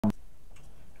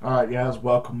Alright guys,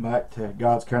 welcome back to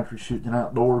God's Country Shooting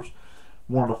Outdoors.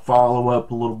 Wanted to follow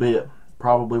up a little bit.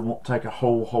 Probably won't take a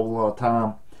whole lot of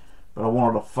time, but I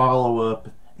wanted to follow up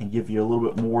and give you a little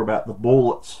bit more about the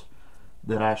bullets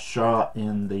that I shot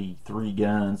in the three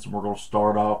guns. We're going to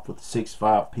start off with the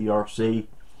 6.5 PRC. I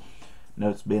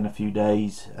know it's been a few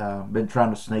days. Been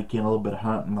trying to sneak in a little bit of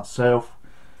hunting myself.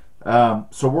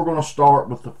 So we're going to start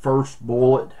with the first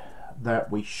bullet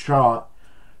that we shot,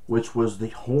 which was the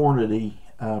Hornady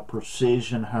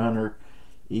Precision Hunter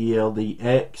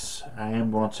ELDX. I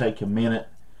am going to take a minute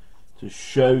to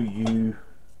show you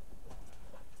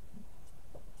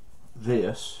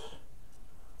this.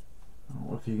 I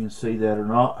don't know if you can see that or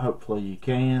not. Hopefully you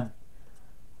can.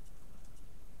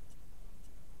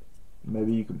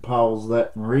 Maybe you can pause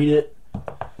that and read it.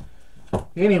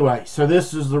 Anyway, so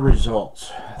this is the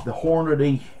results. The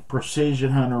Hornady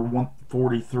Precision Hunter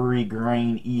 143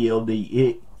 grain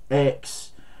ELDX.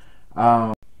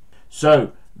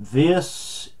 So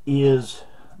this is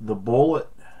the bullet.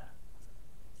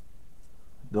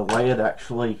 The lead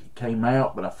actually came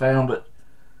out, but I found it.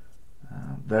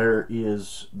 There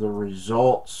is the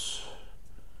results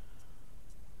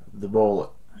of the bullet.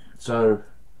 So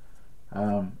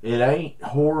it ain't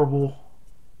horrible,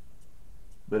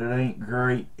 but it ain't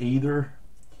great either.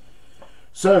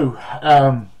 So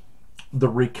the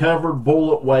recovered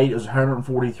bullet weight is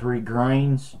 143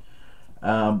 grains.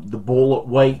 The bullet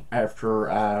weight after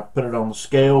I put it on the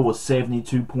scale was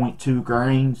 72.2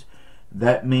 grains.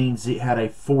 That means it had a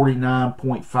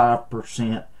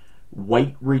 49.5%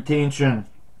 weight retention.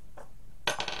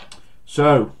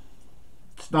 So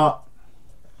it's not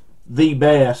the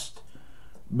best,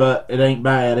 but it ain't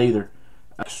bad either.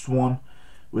 Next one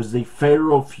was the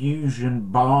Federal Fusion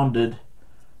bonded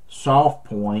soft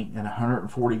point and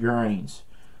 140 grains.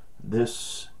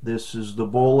 This is the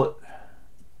bullet.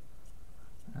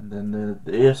 And then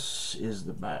this is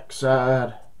the back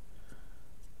side.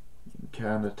 You can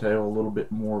kind of tell a little bit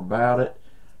more about it.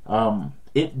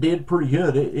 It did pretty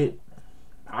good.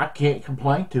 I can't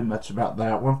complain too much about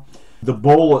that one. The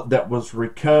bullet that was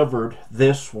recovered,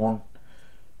 this one,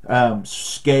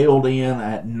 scaled in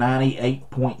at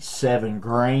 98.7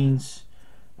 grains.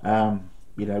 It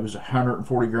was a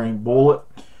 140 grain bullet.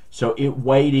 So it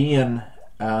weighed in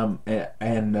and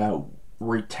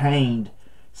retained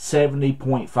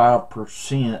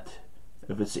 70.5%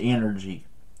 of its energy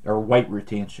or weight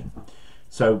retention.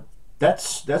 So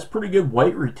that's pretty good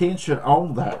weight retention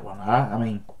on that one. I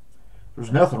mean,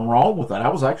 there's nothing wrong with that. I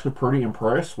was actually pretty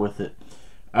impressed with it.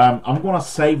 I'm going to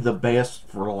save the best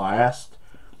for last,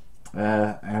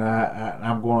 and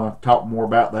I'm going to talk more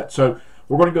about that. So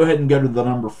we're going to go ahead and go to the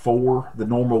number 4, the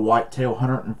normal whitetail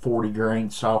 140 grain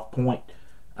soft point.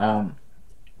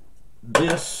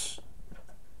 This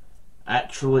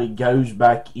actually goes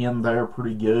back in there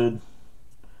pretty good.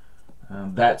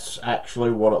 That's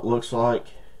actually what it looks like.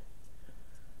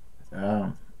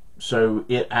 So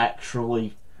it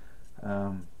actually, if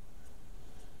I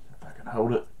can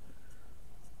hold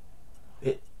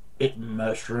it, it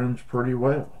mushrooms pretty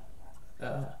well.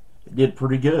 It did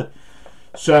pretty good.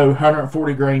 So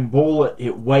 140 grain bullet,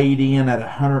 it weighed in at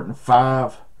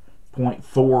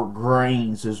 105.4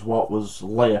 grains is what was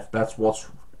left. That's what's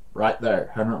right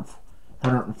there,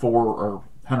 104 or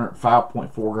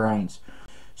 105.4 grains.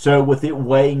 So with it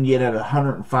weighing in at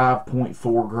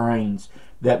 105.4 grains,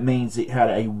 that means it had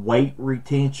a weight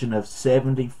retention of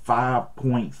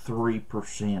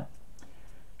 75.3%.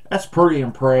 That's pretty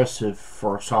impressive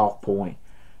for a soft point.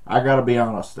 I gotta be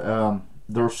honest,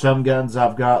 there's some guns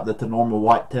I've got that the normal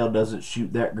whitetail doesn't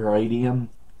shoot that great in,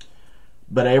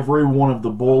 but every one of the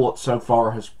bullets so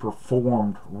far has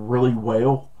performed really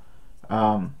well.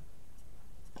 I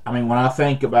mean, when I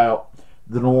think about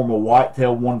the normal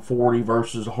whitetail 140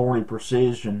 versus a Hornady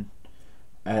Precision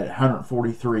at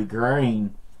 143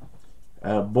 grain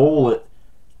bullet,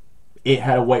 it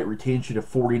had a weight retention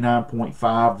of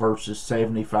 49.5 versus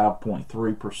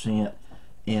 75.3%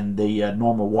 in the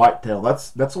normal whitetail.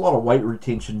 That's a lot of weight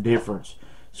retention difference.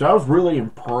 So I was really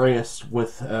impressed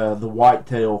with the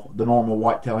whitetail, the normal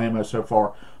whitetail ammo so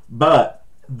far. But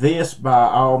this, by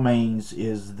all means,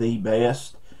 is the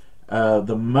best.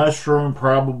 The mushroom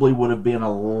probably would have been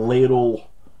a little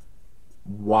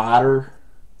wider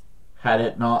had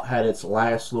it not had its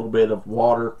last little bit of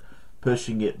water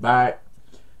pushing it back.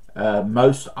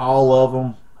 Most all of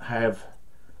them have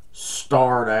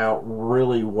starred out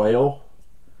really well.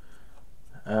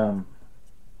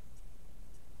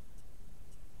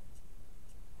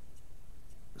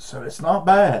 So it's not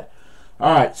bad.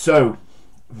 Alright, so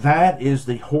that is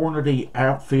the Hornady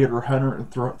Outfitter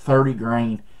 130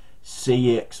 grain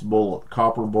CX bullet,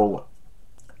 copper bullet.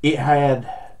 It had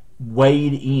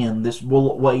weighed in, this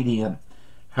bullet weighed in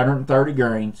 130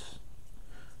 grains.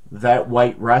 That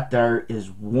weight right there is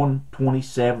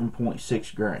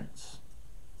 127.6 grains.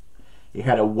 It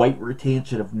had a weight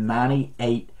retention of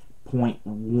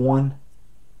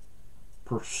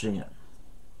 98.1%.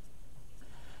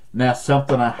 Now,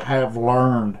 something I have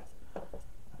learned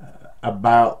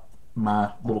about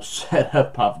my little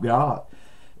setup I've got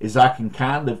is I can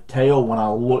kind of tell when I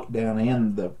look down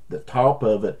in the top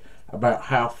of it about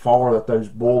how far that those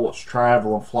bullets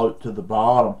travel and float to the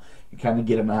bottom. You kind of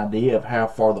get an idea of how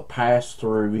far the pass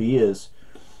through is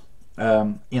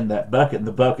in that bucket. And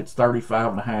the bucket's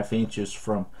 35.5 inches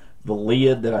from the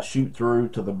lid that I shoot through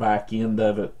to the back end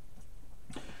of it.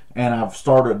 And I've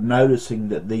started noticing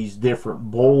that these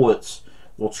different bullets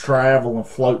will travel and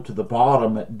float to the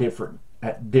bottom at different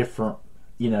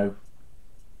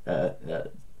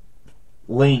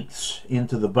lengths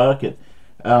into the bucket.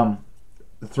 The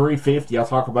 350 I'll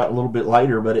talk about a little bit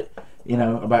later, but it,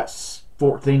 about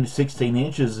 14 to 16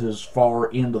 inches as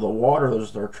far into the water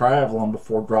as they're traveling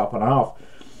before dropping off.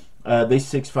 These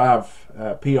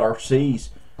 6.5 PRCs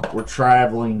were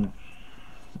traveling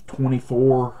 20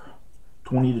 to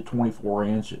 24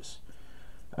 inches.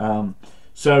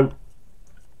 So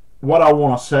what I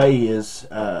want to say is,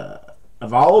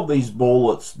 of all of these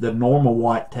bullets, the normal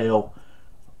whitetail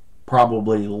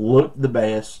probably looked the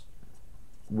best.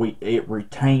 It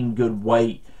retained good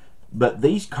weight, but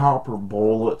these copper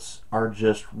bullets are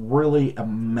just really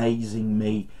amazing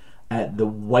me at the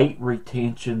weight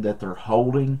retention that they're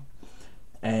holding,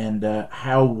 and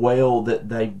how well that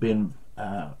they've been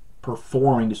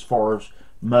performing as far as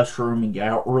mushrooming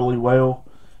out really well.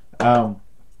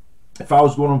 If I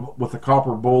was going with a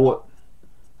copper bullet,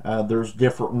 there's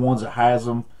different ones that has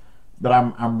them, but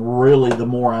I'm really, the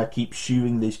more I keep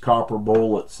shooting these copper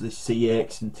bullets, the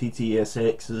CX and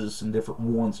TTSXs and different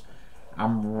ones,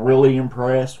 I'm really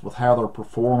impressed with how they're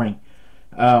performing.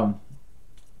 Of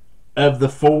the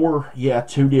 4, yeah,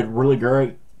 2 did really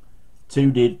great.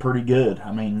 2 did pretty good.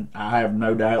 I mean, I have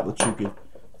no doubt that you could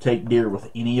take deer with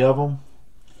any of them.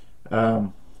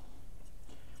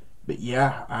 But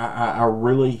yeah, I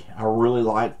really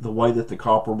like the way that the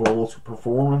copper bullets are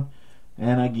performing.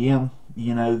 And again,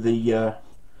 the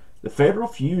Federal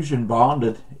Fusion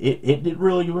bonded, it did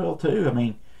really well too. I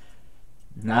mean,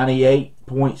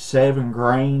 98.7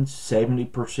 grains,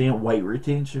 70% weight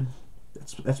retention.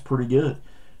 That's pretty good.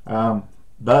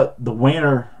 But the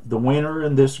winner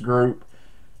in this group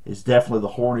is definitely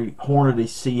the Hornady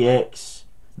CX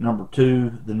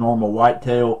 #2, the normal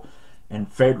whitetail,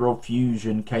 and Federal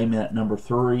Fusion came in at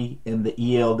 #3, and the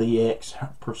ELDX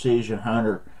Precision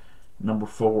Hunter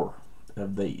 #4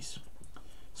 of these.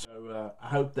 So I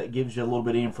hope that gives you a little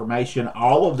bit of information.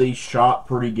 All of these shot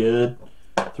pretty good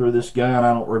through this gun.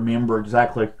 I don't remember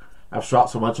exactly. I've shot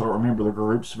so much I don't remember the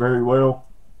groups very well.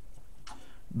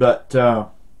 But the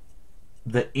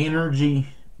energy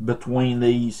between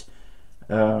these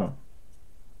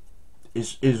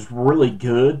is really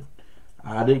good.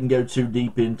 I didn't go too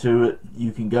deep into it.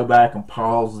 You can go back and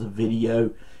pause the video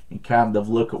and kind of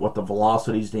look at what the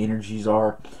velocities, the energies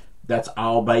are. That's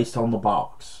all based on the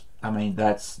box. I mean,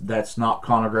 that's not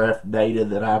chronograph data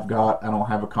that I've got. I don't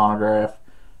have a chronograph.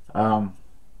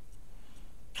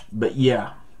 But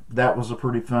yeah, that was a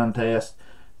pretty fun test.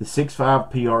 The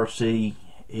 6.5 PRC,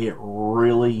 it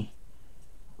really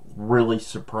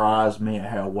surprised me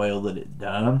at how well that it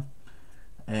done.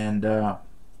 And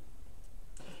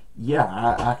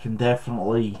yeah, I can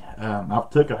definitely, I've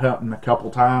took it hunting a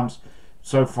couple times.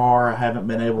 So far, I haven't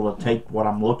been able to take what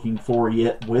I'm looking for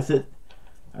yet with it.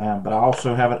 But I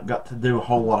also haven't got to do a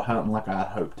whole lot of hunting like I'd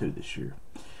hoped to this year.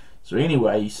 So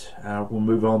anyways, we'll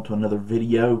move on to another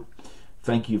video.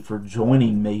 Thank you for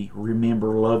joining me.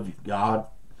 Remember, love God,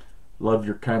 love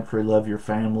your country, love your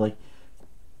family,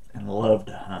 and love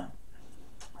to hunt.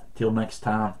 Until next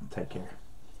time, take care.